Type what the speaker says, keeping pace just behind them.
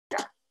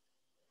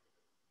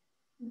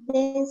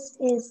This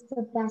is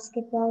the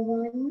basketball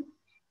one,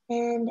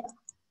 and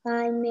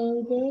I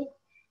made it.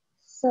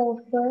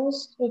 So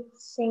first it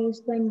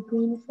says when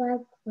green flag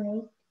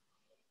click,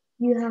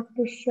 you have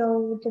to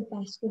show the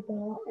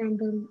basketball and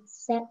then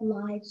set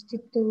lives to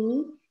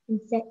 3 and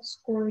set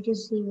score to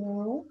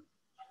 0.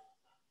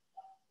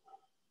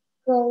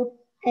 Go,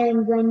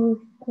 and when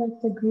you click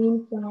the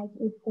green flag,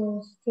 it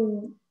goes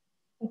to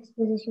X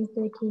position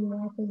 13,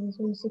 Y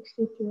position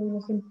 62, and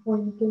is in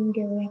pointing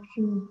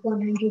direction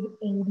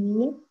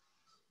 180.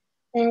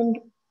 And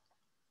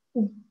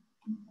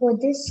for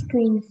this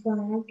green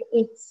flag,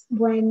 it's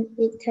when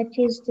it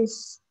touches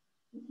this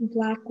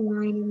black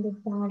line in the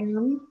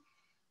bottom,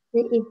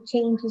 it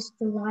changes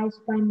the lives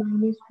by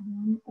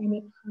 -1 and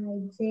it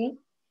hides it.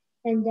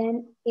 And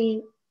then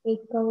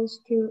it goes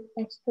to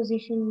X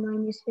position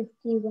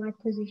 -50, Y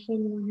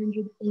position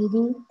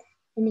 180,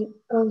 and it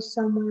goes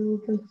somewhere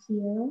over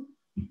here.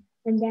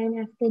 And then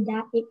after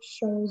that, it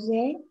shows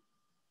it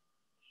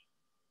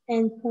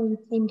and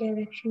points in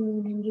direction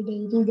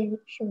 180, then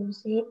it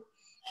shows it.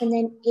 And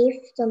then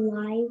if the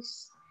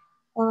lives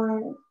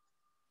are,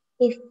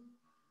 if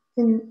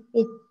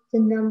if the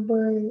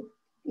number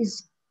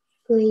is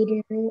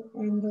greater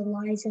and the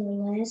lives are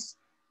less,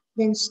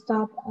 then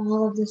stop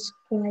all of the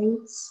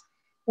sprites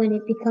when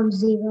it becomes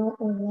 0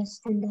 or less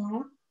than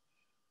that.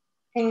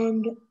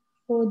 And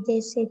for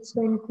this, it's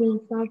when green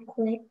flag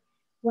click.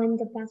 When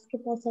the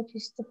basketball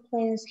touches the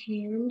player's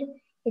hand,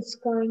 it's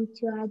going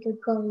to either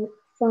go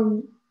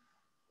from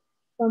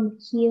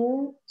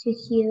here to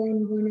here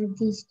in one of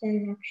these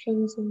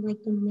directions in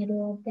like the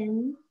middle of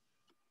them.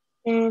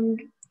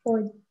 And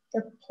for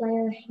the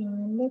player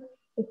hand,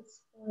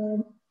 it's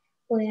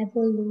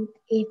forever loop.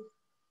 If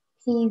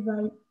key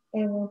right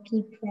arrow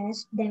key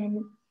pressed,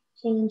 then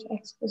change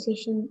X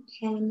position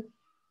 10,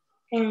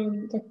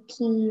 and the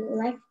key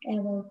left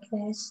arrow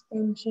pressed,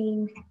 then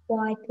change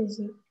Y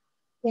position,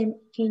 then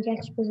change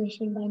X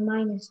position by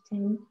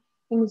 -10,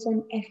 and it's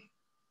an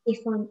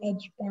if on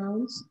edge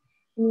bounce.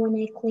 And when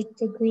I click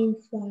the green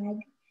flag,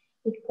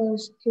 it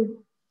goes to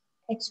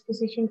X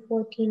position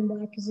 14,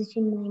 Y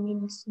position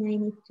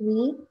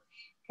 -93,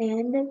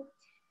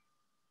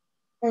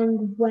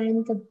 and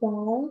when the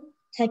ball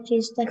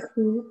touches the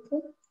hoop,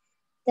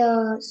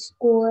 the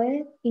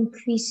score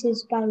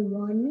increases by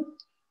 1,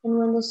 and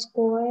when the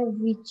score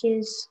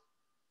reaches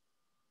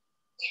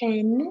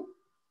 10,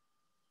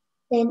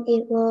 then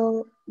it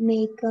will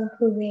make a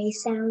hooray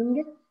sound,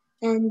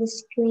 and the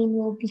screen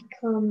will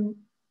become,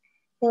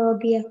 there will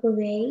be a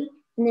hooray,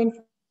 and then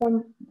from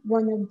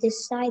one of this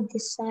side,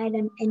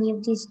 on any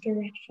of these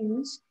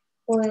directions,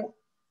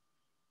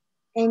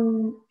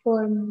 and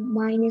for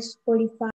 -45